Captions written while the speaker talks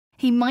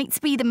He might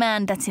be the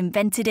man that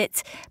invented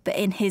it, but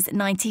in his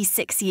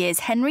 96 years,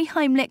 Henry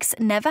Heimlich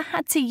never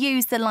had to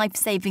use the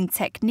life-saving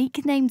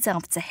technique named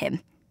after him.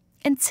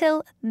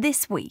 Until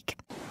this week.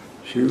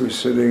 She was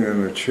sitting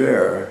in a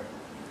chair,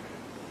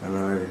 and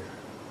I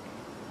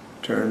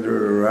turned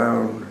her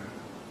around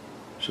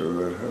so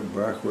that her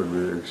back would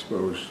be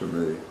exposed to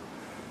me,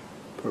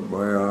 put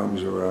my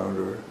arms around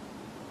her,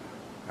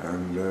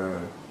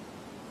 and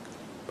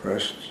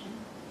pressed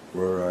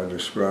where I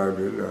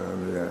described it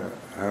on the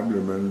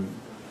abdomen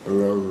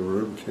below the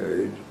rib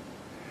cage.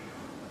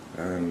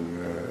 And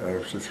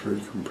after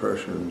 3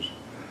 compressions,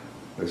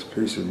 this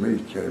piece of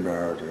meat came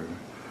out, and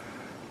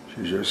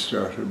she just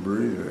started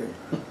breathing.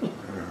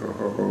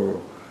 Her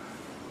whole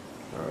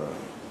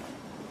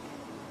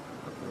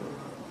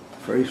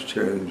face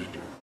changed.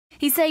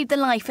 He saved the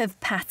life of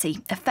Patty,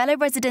 a fellow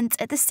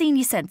resident at the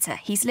senior centre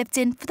he's lived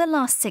in for the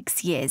last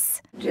 6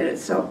 years.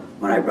 So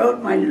when I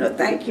wrote my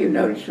thank you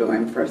note to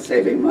him for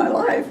saving my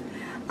life,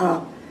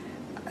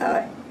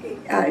 I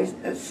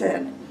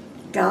said,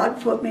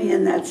 God put me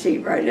in that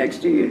seat right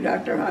next to you,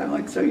 Dr.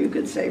 Heimlich, so you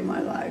could save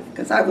my life,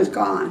 because I was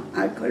gone.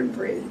 I couldn't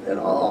breathe at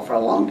all for a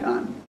long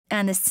time.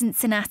 And the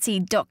Cincinnati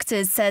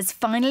doctor says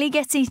finally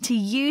getting to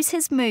use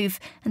his move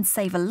and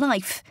save a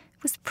life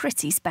was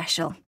pretty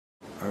special.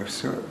 I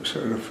sort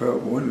of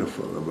felt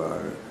wonderful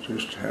about it,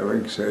 just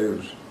having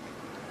saved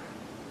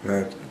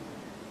that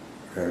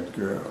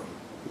girl.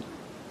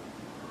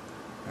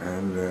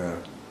 And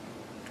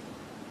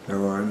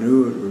though I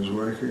knew it was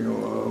working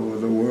all over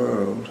the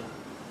world,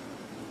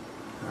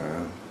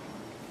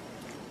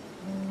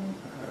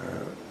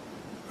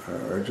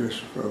 I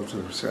just felt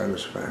a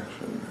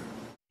satisfaction.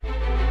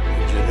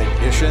 Engine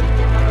ignition,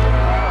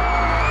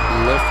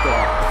 lift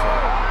off.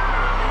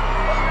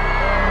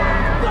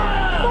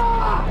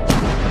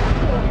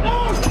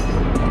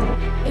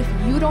 If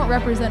you don't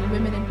represent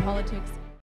women in politics,